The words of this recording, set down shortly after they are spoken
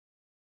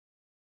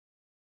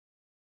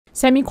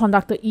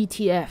Semiconductor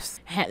ETFs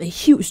had a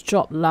huge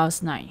drop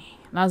last night.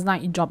 Last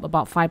night it dropped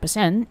about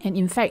 5%, and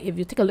in fact, if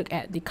you take a look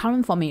at the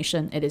current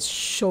formation, it is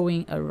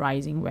showing a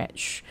rising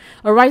wedge.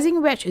 A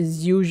rising wedge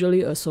is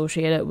usually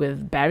associated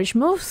with bearish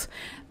moves.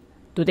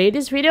 Today,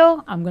 this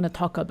video, I'm going to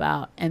talk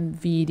about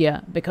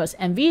Nvidia, because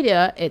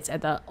Nvidia is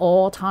at the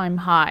all-time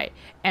high,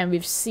 and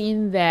we've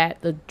seen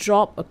that the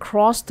drop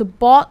across the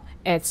board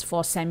it's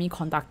for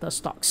semiconductor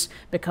stocks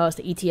because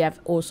the ETF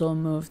also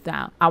moved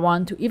down. I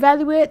want to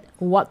evaluate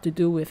what to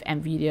do with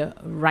Nvidia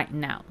right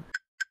now.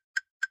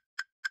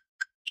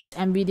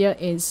 Nvidia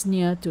is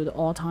near to the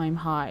all-time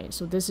high.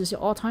 So this is the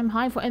all-time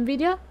high for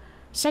Nvidia.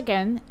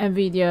 Second,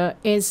 Nvidia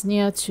is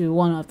near to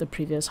one of the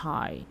previous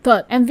high.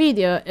 Third,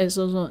 Nvidia is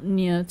also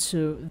near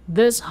to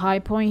this high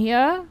point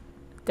here.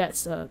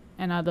 That's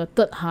another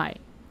third high.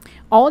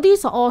 All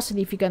these are all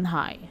significant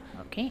high.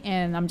 Okay,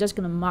 and I'm just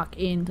going to mark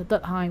in the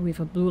third high with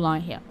a blue line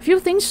here. Few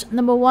things.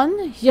 Number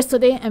one,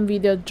 yesterday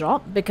Nvidia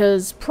dropped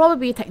because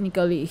probably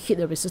technically it hit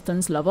the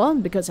resistance level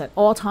because at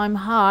all-time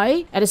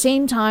high. At the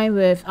same time,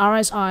 with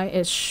RSI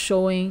is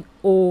showing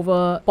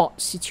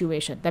overbought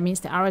situation. That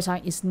means the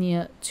RSI is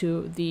near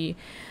to the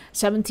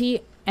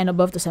 70 and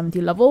above the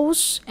 70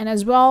 levels, and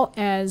as well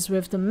as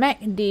with the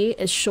MACD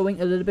is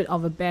showing a little bit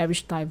of a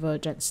bearish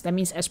divergence. That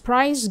means as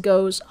price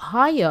goes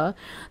higher,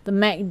 the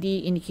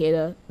MACD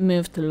indicator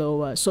moved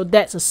lower. So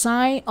that's a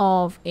sign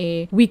of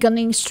a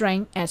weakening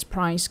strength as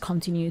price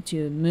continue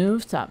to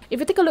move up.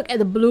 If you take a look at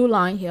the blue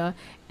line here,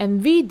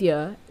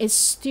 Nvidia is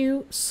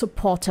still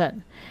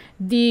supported.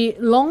 The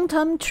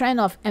long-term trend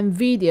of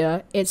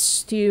Nvidia is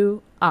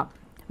still up.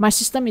 My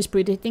system is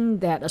predicting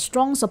that a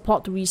strong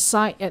support to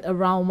reside at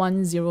around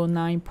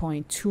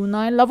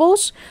 109.29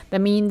 levels.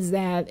 That means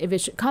that if it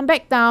should come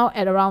back down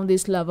at around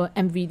this level,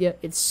 Nvidia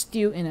is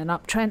still in an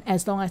uptrend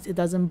as long as it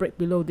doesn't break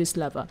below this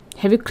level.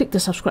 Have you clicked the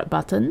subscribe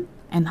button?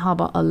 And how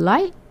about a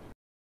like?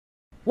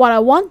 What I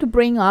want to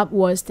bring up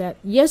was that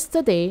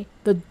yesterday,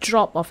 the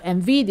drop of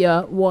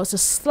Nvidia was a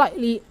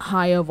slightly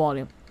higher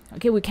volume.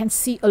 Okay, we can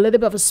see a little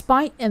bit of a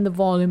spike in the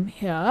volume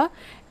here,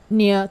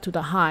 near to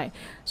the high.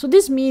 So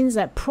this means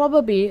that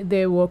probably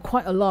there were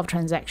quite a lot of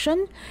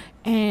transaction,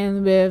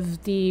 and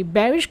with the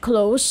bearish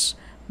close,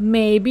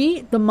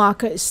 maybe the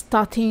market is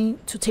starting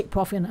to take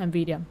profit on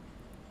Nvidia.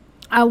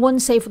 I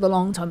won't say for the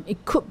long term,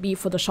 it could be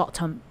for the short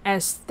term,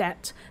 as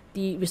that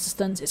the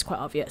resistance is quite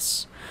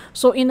obvious.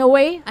 So in a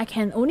way, I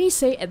can only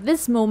say at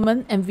this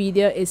moment,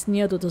 Nvidia is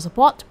near to the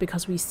support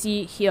because we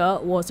see here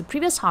was the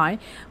previous high,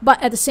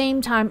 but at the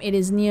same time, it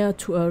is near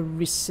to a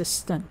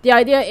resistance. The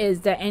idea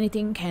is that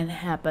anything can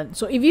happen.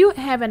 So if you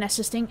have an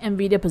existing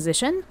Nvidia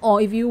position, or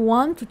if you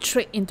want to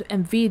trade into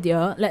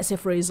Nvidia, let's say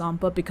for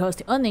example, because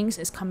the earnings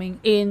is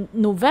coming in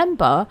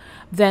November,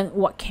 then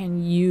what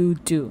can you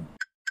do?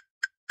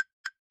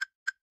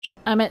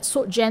 I'm at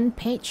SocGen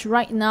page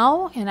right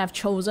now, and I've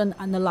chosen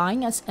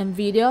underlying as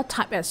Nvidia,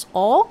 type as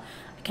all.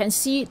 I can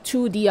see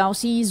two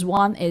DLCs.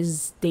 One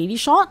is daily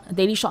short.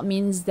 Daily short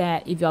means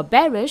that if you're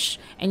bearish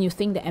and you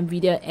think that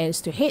Nvidia is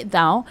to head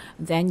down,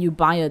 then you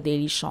buy a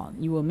daily short.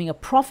 You will make a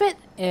profit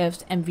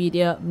if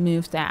Nvidia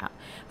moves down.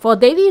 For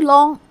daily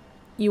long,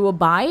 you will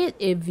buy it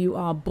if you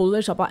are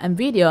bullish about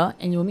Nvidia,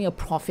 and you will make a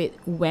profit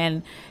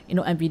when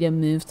Nvidia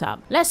moves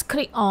up. Let's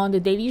click on the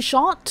daily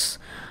short.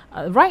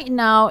 Right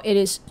now, it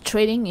is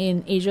trading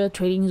in Asia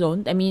trading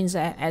zone. That means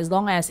that as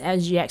long as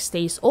SGX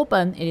stays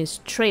open, it is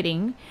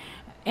trading.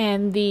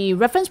 And the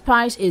reference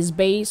price is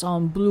based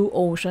on Blue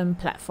Ocean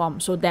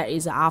platform. So that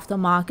is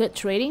aftermarket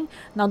trading.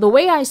 Now, the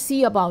way I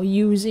see about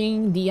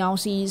using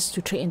DLCs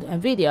to trade into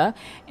Nvidia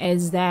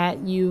is that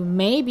you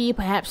maybe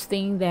perhaps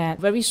think that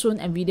very soon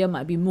Nvidia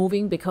might be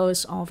moving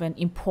because of an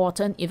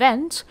important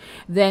event.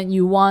 Then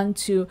you want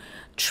to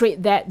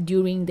trade that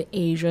during the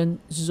Asian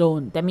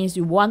zone. That means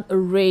you want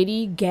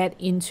already get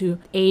into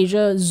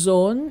Asia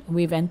zone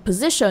with an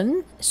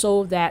position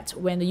so that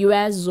when the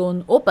US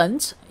zone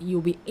opens,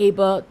 you'll be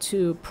able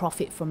to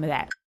profit from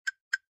that.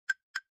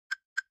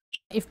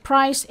 If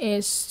price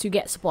is to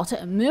get supported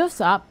and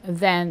moves up,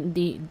 then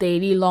the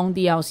daily long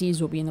DLCs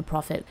will be in a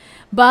profit.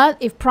 But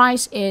if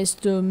price is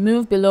to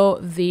move below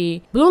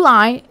the blue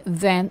line,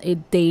 then a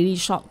daily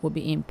short will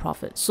be in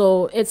profit.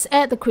 So it's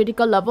at the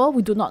critical level.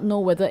 We do not know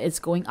whether it's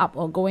going up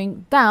or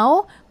going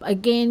down. But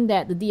again,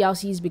 that the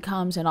DLCs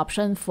becomes an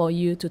option for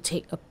you to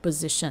take a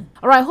position.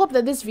 Alright, I hope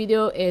that this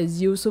video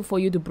is useful for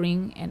you to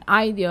bring an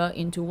idea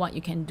into what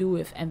you can do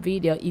with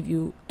Nvidia if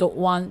you don't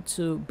want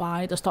to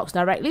buy the stocks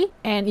directly.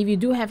 And if you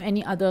do have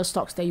any other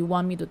stocks that you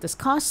want me to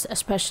discuss,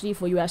 especially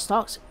for US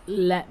stocks,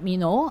 let me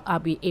know. I'll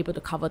be able to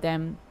cover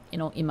them,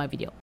 in my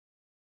video.